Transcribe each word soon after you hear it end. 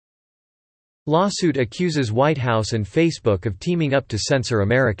Lawsuit accuses White House and Facebook of teaming up to censor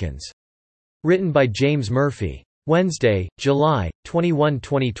Americans. Written by James Murphy. Wednesday, July 21,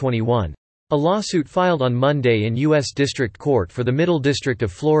 2021. A lawsuit filed on Monday in U.S. District Court for the Middle District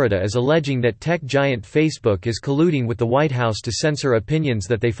of Florida is alleging that tech giant Facebook is colluding with the White House to censor opinions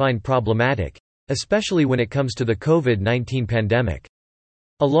that they find problematic, especially when it comes to the COVID-19 pandemic.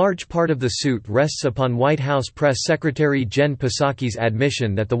 A large part of the suit rests upon White House Press Secretary Jen Psaki's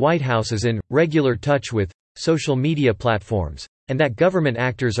admission that the White House is in regular touch with social media platforms, and that government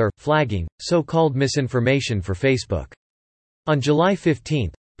actors are flagging so-called misinformation for Facebook. On July 15,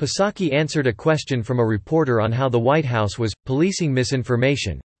 Psaki answered a question from a reporter on how the White House was policing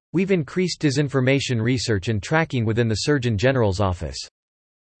misinformation. "We've increased disinformation research and tracking within the Surgeon General's office.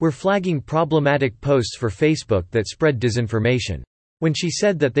 We're flagging problematic posts for Facebook that spread disinformation." When she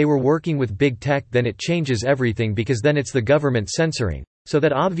said that they were working with big tech, then it changes everything because then it's the government censoring, so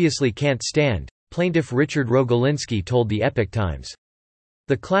that obviously can't stand, plaintiff Richard Rogolinsky told the Epoch Times.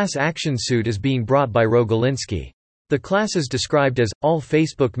 The class action suit is being brought by Rogolinsky. The class is described as all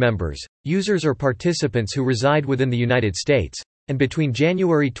Facebook members, users or participants who reside within the United States, and between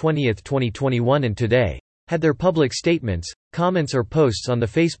January 20, 2021 and today, had their public statements, comments or posts on the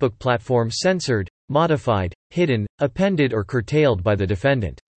Facebook platform censored, modified, hidden, appended or curtailed by the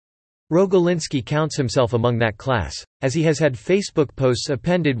defendant. Rogolinsky counts himself among that class, as he has had Facebook posts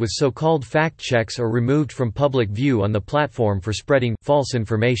appended with so-called fact checks or removed from public view on the platform for spreading false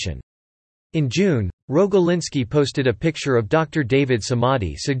information. In June, Rogolinsky posted a picture of Dr. David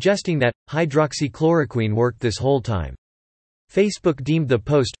Samadi suggesting that hydroxychloroquine worked this whole time. Facebook deemed the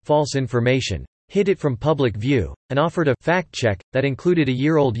post false information, hid it from public view, and offered a fact check that included a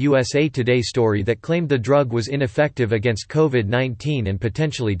year-old USA Today story that claimed the drug was ineffective against COVID-19 and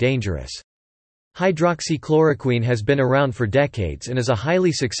potentially dangerous. Hydroxychloroquine has been around for decades and is a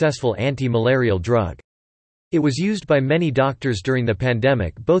highly successful anti-malarial drug. It was used by many doctors during the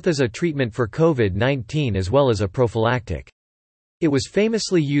pandemic both as a treatment for COVID-19 as well as a prophylactic. It was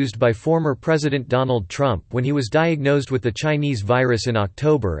famously used by former President Donald Trump when he was diagnosed with the Chinese virus in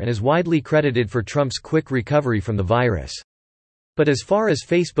October and is widely credited for Trump's quick recovery from the virus. But as far as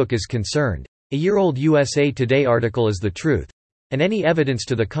Facebook is concerned, a year-old USA Today article is the truth, and any evidence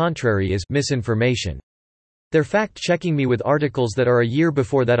to the contrary is misinformation. "They're fact-checking me with articles that are a year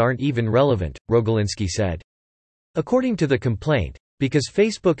before that aren't even relevant," Rogolinsky said. According to the complaint, because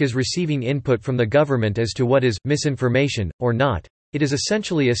Facebook is receiving input from the government as to what is misinformation, or not, it is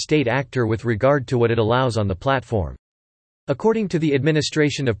essentially a state actor with regard to what it allows on the platform. According to the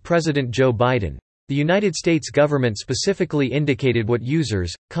administration of President Joe Biden, the United States government specifically indicated what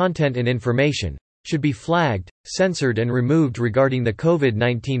users, content and information should be flagged, censored and removed regarding the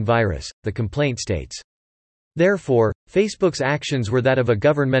COVID-19 virus, the complaint states. Therefore, Facebook's actions were that of a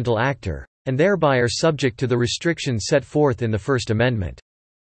governmental actor, and thereby are subject to the restrictions set forth in the First Amendment.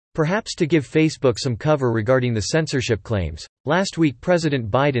 Perhaps to give Facebook some cover regarding the censorship claims, last week President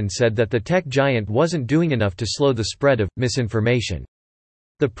Biden said that the tech giant wasn't doing enough to slow the spread of misinformation.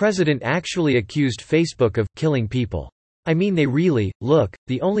 The president actually accused Facebook of killing people. "I mean they really, look,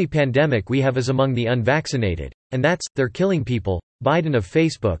 the only pandemic we have is among the unvaccinated, and they're killing people," Biden of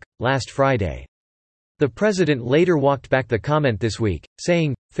Facebook, last Friday. The president later walked back the comment this week,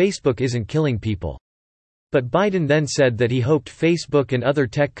 saying, "Facebook isn't killing people." But Biden then said that he hoped Facebook and other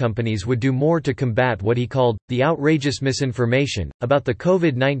tech companies would do more to combat what he called, the outrageous misinformation, about the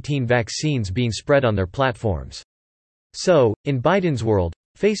COVID-19 vaccines being spread on their platforms. So, in Biden's world,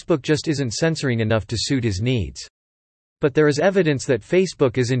 Facebook just isn't censoring enough to suit his needs. But there is evidence that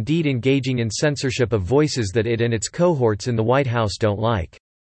Facebook is indeed engaging in censorship of voices that it and its cohorts in the White House don't like.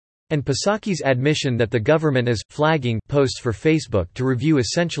 And Psaki's admission that the government is flagging posts for Facebook to review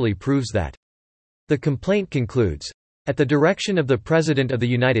essentially proves that. The complaint concludes, at the direction of the President of the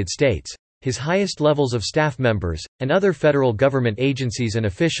United States, his highest levels of staff members, and other federal government agencies and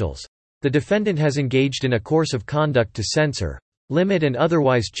officials, the defendant has engaged in a course of conduct to censor, limit and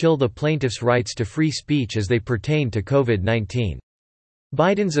otherwise chill the plaintiff's rights to free speech as they pertain to COVID-19.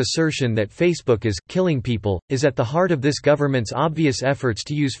 Biden's assertion that Facebook is killing people is at the heart of this government's obvious efforts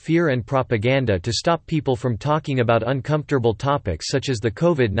to use fear and propaganda to stop people from talking about uncomfortable topics such as the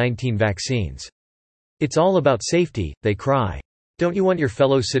COVID-19 vaccines. "It's all about safety," they cry. Don't you want your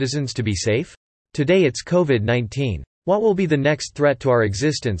fellow citizens to be safe? Today it's COVID-19. What will be the next threat to our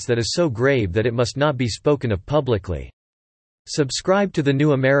existence that is so grave that it must not be spoken of publicly? Subscribe to The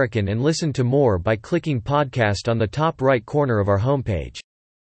New American and listen to more by clicking podcast on the top right corner of our homepage.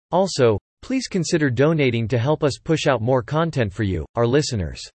 Also, please consider donating to help us push out more content for you, our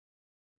listeners.